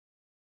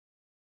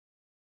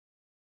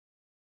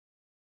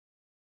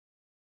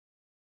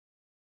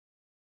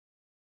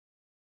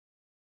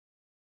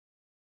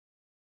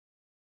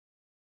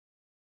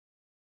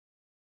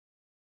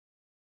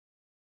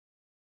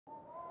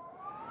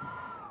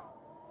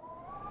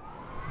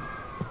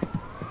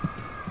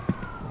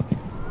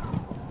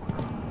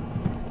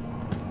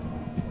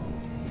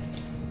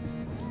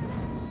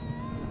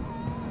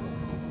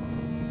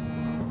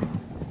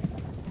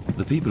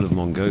people of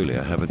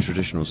Mongolia have a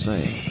traditional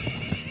saying: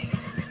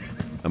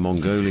 a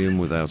Mongolian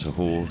without a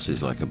horse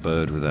is like a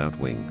bird without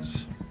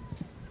wings.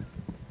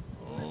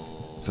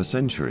 For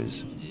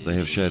centuries, they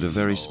have shared a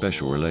very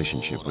special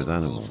relationship with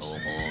animals.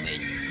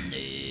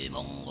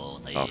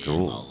 After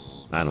all,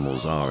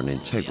 animals are an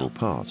integral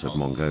part of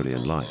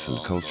Mongolian life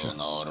and culture.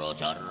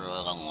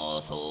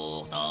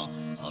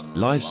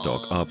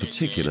 Livestock are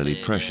particularly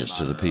precious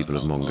to the people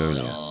of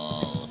Mongolia.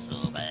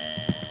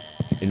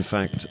 In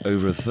fact,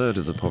 over a third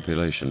of the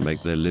population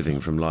make their living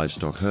from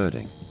livestock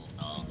herding.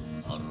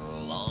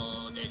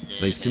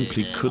 They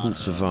simply couldn't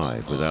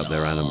survive without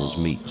their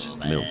animals' meat,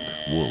 milk,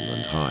 wool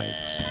and hides.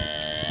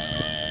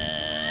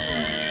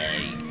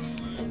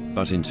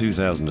 But in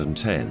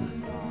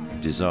 2010,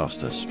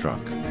 disaster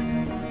struck.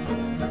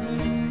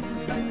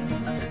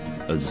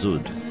 A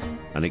dzud,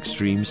 an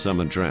extreme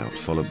summer drought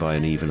followed by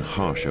an even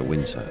harsher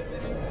winter.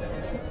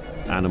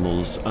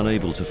 Animals,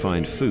 unable to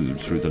find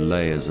food through the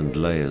layers and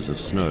layers of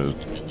snow,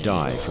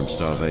 die from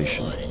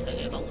starvation.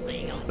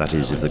 That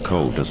is, if the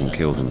cold doesn't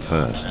kill them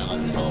first.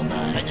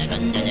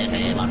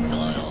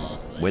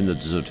 When the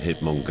dzud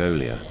hit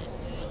Mongolia,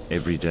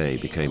 every day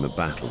became a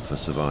battle for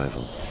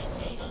survival.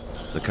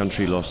 The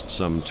country lost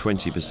some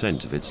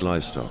 20% of its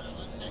livestock,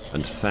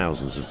 and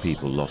thousands of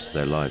people lost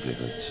their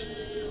livelihoods.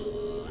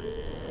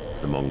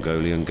 The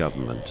Mongolian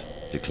government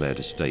declared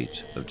a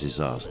state of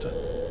disaster.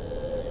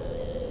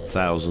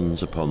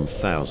 Thousands upon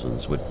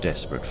thousands were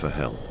desperate for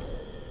help,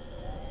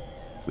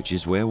 which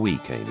is where we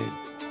came in.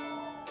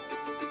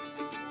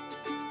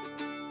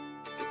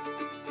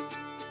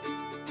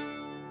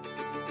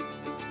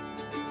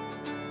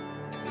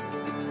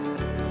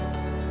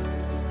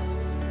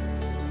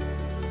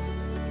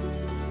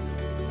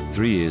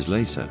 Three years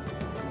later,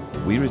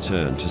 we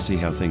returned to see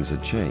how things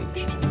had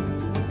changed.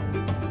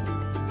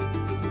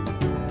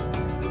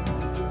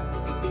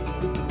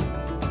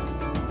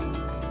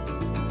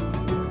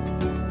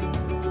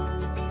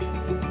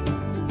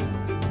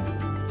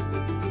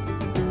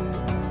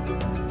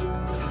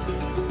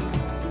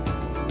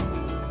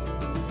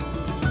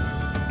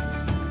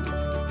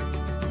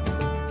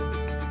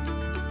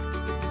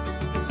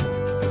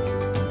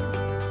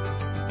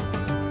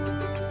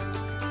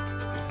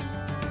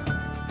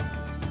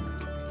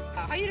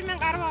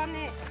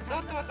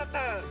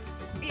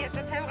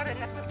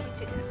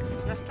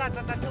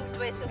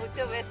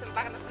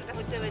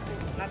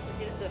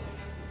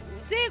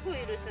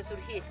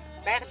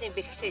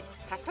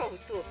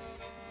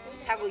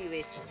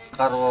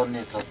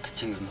 Гарваны зод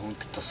чиг нь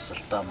хүнд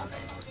тусалдаа манай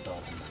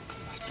доор нь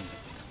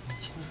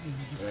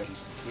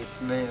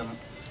бидний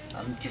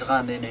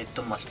амжилгааны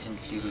нэдэн малчин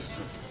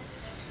лирсэн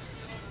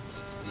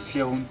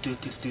нэлээ хүнтэй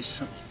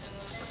төлөвсөн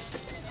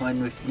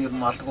манай бидний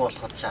малгай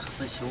болоход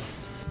шахсан шүү.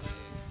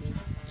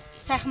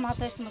 Сайхан мал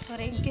байсан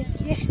болохоор ингээд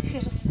ярих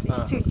гэхээр бас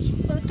хэцүү.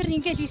 Өдөр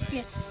ингээд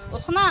ирдэг.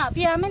 Ухнаа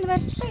би амын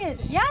барьчлаа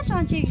гэдэг. Яаж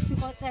байгаа чи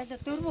гэсэн гоо зайлал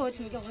дөрвөн уул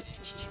ингээд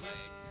хөлдчих.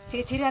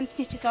 Тэгээ тэр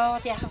амтны чи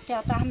зоогод яах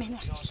вэ? Одоо амын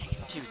барьчлаа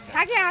гэдэг.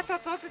 Цагийн хатуу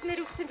зуудад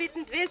нэр өгсөн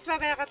бидэнд весва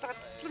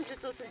байгууллагад тусламж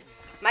үзүүлсэнд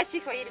маш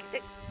их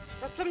баярлагдав.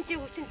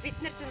 Тусламжийн хүчинд бид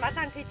нар чинь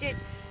малаан тэжээж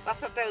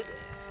бас одоо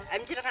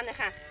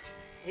амжиргааныхаа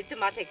хэдэн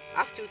малыг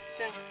авч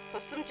үлдсэн.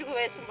 Тусламжгүй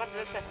байсан бол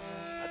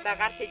одоо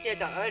гар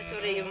тэжээл ойр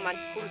зүрийн юм маань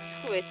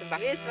хүрэлцэхгүй байсан ба.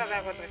 Весва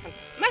байгууллагын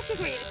маш их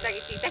баярлалаа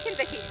гэдгийг дахин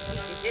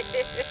хэлье.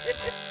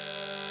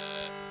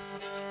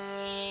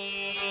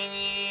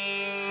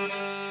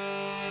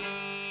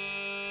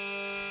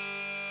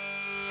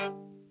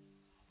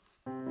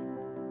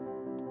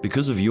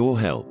 Because of your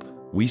help,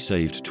 we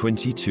saved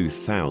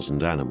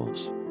 22,000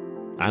 animals.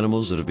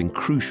 Animals that have been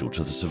crucial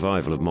to the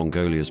survival of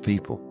Mongolia's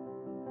people.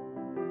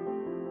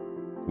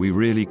 We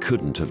really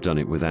couldn't have done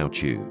it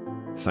without you.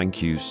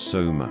 Thank you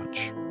so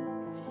much.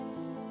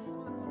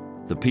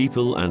 The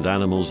people and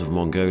animals of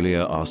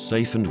Mongolia are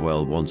safe and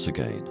well once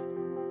again.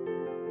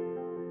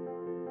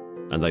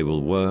 And they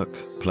will work,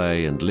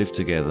 play and live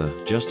together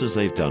just as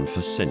they've done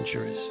for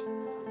centuries.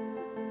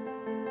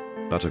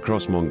 But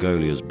across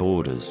Mongolia's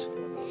borders,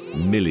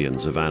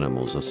 millions of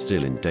animals are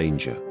still in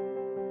danger.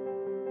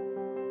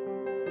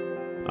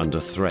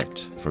 Under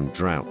threat from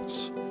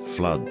droughts,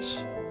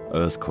 floods,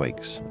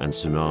 earthquakes and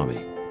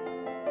tsunami.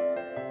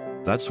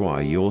 That's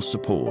why your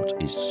support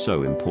is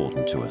so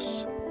important to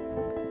us.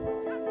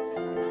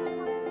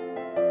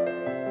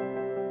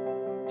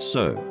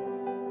 So,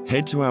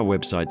 head to our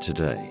website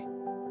today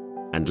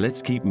and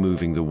let's keep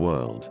moving the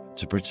world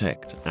to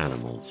protect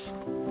animals.